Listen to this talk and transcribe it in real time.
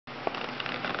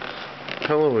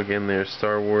Hello again there,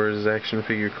 Star Wars action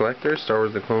figure collectors, Star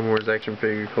Wars The Clone Wars action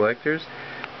figure collectors.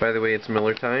 By the way, it's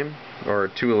Miller time, or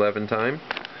 2/11 time,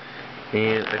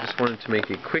 and I just wanted to make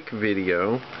a quick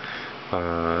video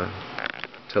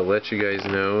to let you guys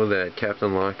know that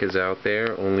Captain Locke is out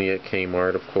there, only at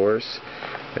Kmart of course.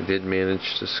 I did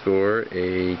manage to score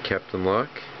a Captain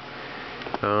Locke.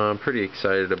 I'm pretty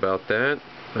excited about that.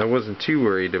 I wasn't too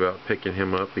worried about picking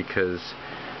him up because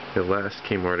the last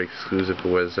Kmart exclusive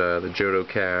was the Johto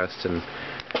cast, and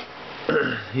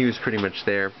he was pretty much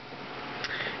there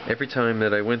every time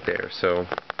that I went there. So,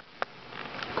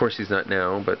 of course, he's not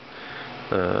now, but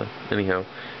anyhow,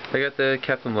 I got the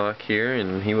Captain Locke here,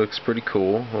 and he looks pretty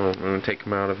cool. I'm going to take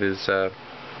him out of his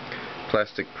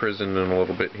plastic prison in a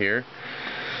little bit here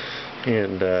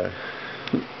and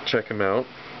check him out.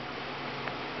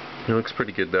 He looks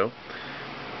pretty good though.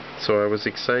 So I was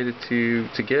excited to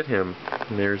get him.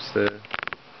 And there's the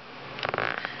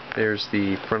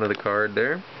front of the card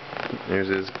there. There's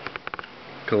his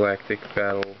Galactic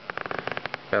Battle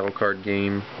card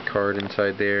game card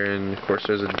inside there, and of course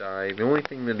there's a die. The only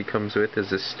thing that he comes with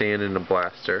is a stand and a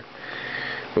blaster.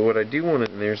 But what I do want,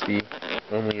 and there's the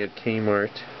only at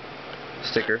Kmart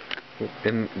sticker.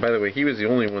 And by the way, he was the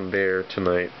only one there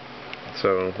tonight.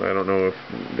 So I don't know if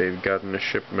they've gotten a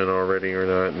shipment already or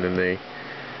not, and then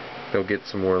they'll get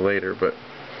some more later. But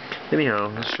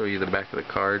anyhow, I'll show you the back of the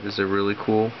card. There's a really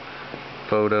cool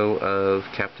photo of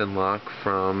Captain Locke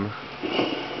from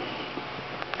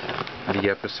the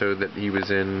episode that he was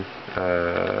in,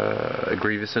 A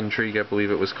Grievous Intrigue, I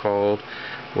believe it was called,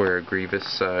 where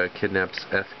Grievous kidnaps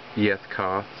Yeth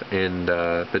Koth and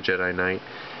the Jedi Knight,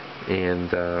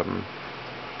 and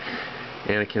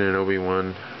Anakin and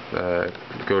Obi-Wan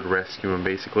go to rescue him,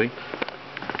 basically.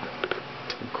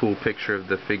 Cool picture of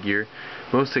the figure.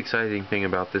 Most exciting thing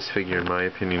about this figure, in my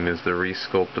opinion, is the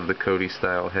resculpt of the Cody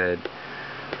style head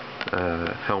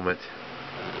helmet,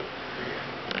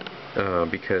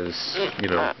 because you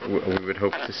know, we would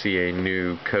hope to see a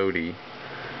new Cody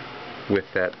with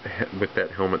that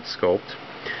helmet sculpt.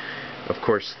 Of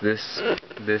course, this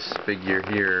figure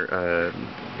here,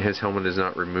 his helmet is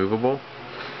not removable,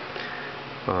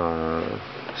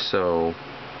 so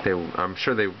I'm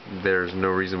sure there's no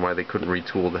reason why they couldn't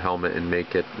retool the helmet and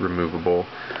make it removable,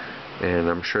 and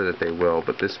I'm sure that they will,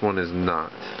 but this one is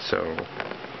not, so,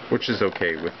 which is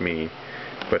okay with me.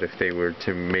 But if they were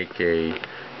to make a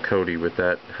Cody with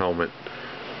that helmet,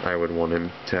 I would want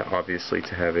him to obviously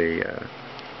to have a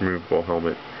removable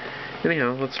helmet.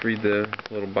 Anyhow, let's read the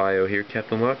little bio here.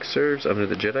 Captain Locke serves under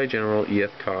the Jedi General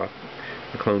Yeth Koth.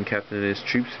 The clone captain and his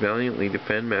troops valiantly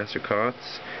defend Master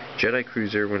Koth's Jedi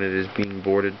cruiser when it is being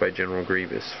boarded by General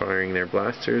Grievous, firing their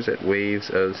blasters at waves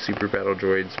of super battle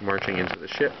droids marching into the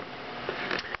ship.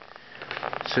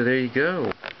 So there you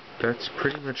go. That's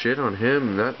pretty much it on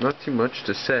him. Not too much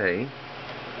to say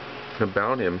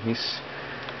about him. He's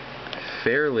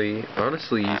fairly,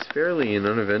 honestly, he's fairly an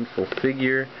uneventful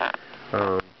figure.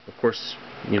 Of course,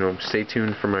 you know, stay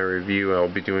tuned for my review.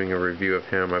 I'll be doing a review of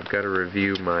him. I've got to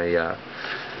review my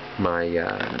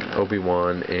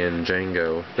Obi-Wan and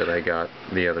Jango that I got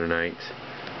the other night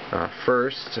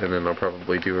first, and then I'll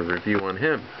probably do a review on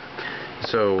him.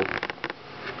 So,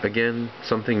 again,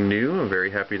 something new. I'm very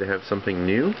happy to have something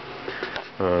new,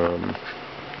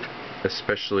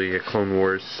 especially a Clone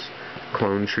Wars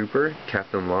clone trooper,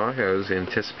 Captain Locke. I was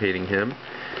anticipating him,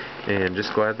 and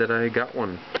just glad that I got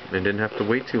one and didn't have to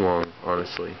wait too long,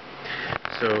 honestly.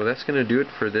 So that's going to do it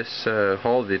for this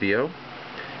haul video.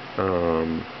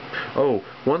 Oh,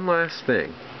 one last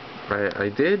thing. I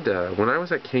did, when I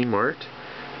was at Kmart,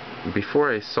 before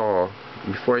I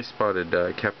spotted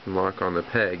Captain Locke on the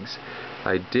pegs,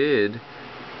 I did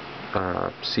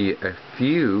see a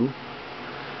few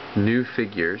new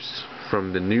figures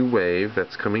from the new wave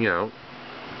that's coming out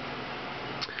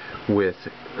with,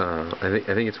 I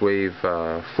think it's wave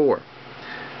 4.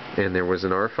 And there was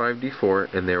an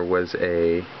R5-D4, and there was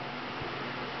a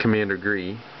Commander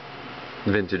Gree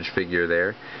vintage figure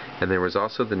there, and there was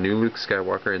also the new Luke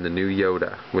Skywalker and the new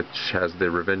Yoda, which has the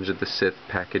Revenge of the Sith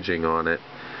packaging on it,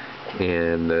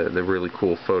 and the really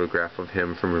cool photograph of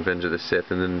him from Revenge of the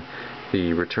Sith, and then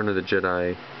the Return of the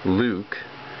Jedi Luke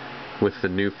with the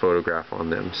new photograph on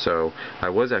them. So I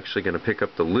was actually going to pick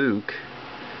up the Luke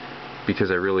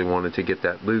because I really wanted to get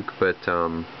that Luke, but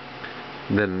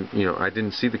then, you know, I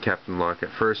didn't see the Captain Locke at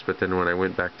first, but then when I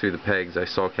went back through the pegs, I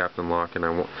saw Captain Locke,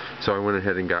 and so I went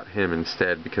ahead and got him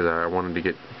instead, because I wanted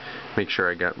to make sure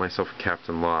I got myself a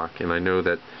Captain Locke, and I know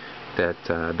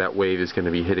that wave is going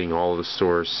to be hitting all of the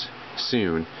stores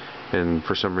soon, and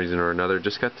for some reason or another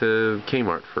just got to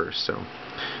Kmart first. So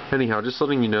anyhow, just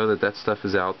letting you know that that stuff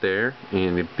is out there,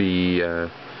 and be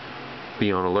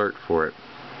on alert for it.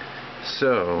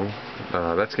 So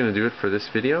that's going to do it for this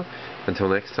video. Until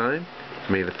next time,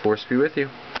 may the Force be with you.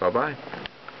 Bye bye.